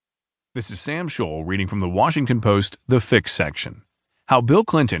This is Sam Scholl reading from the Washington Post, The Fix section. How Bill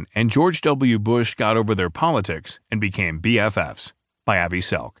Clinton and George W. Bush got over their politics and became BFFs, by Avi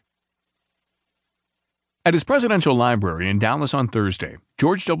Selk. At his presidential library in Dallas on Thursday,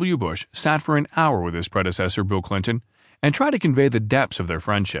 George W. Bush sat for an hour with his predecessor, Bill Clinton, and tried to convey the depths of their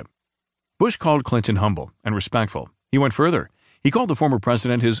friendship. Bush called Clinton humble and respectful. He went further. He called the former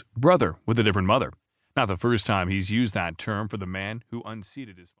president his brother with a different mother. Not the first time he's used that term for the man who unseated his father.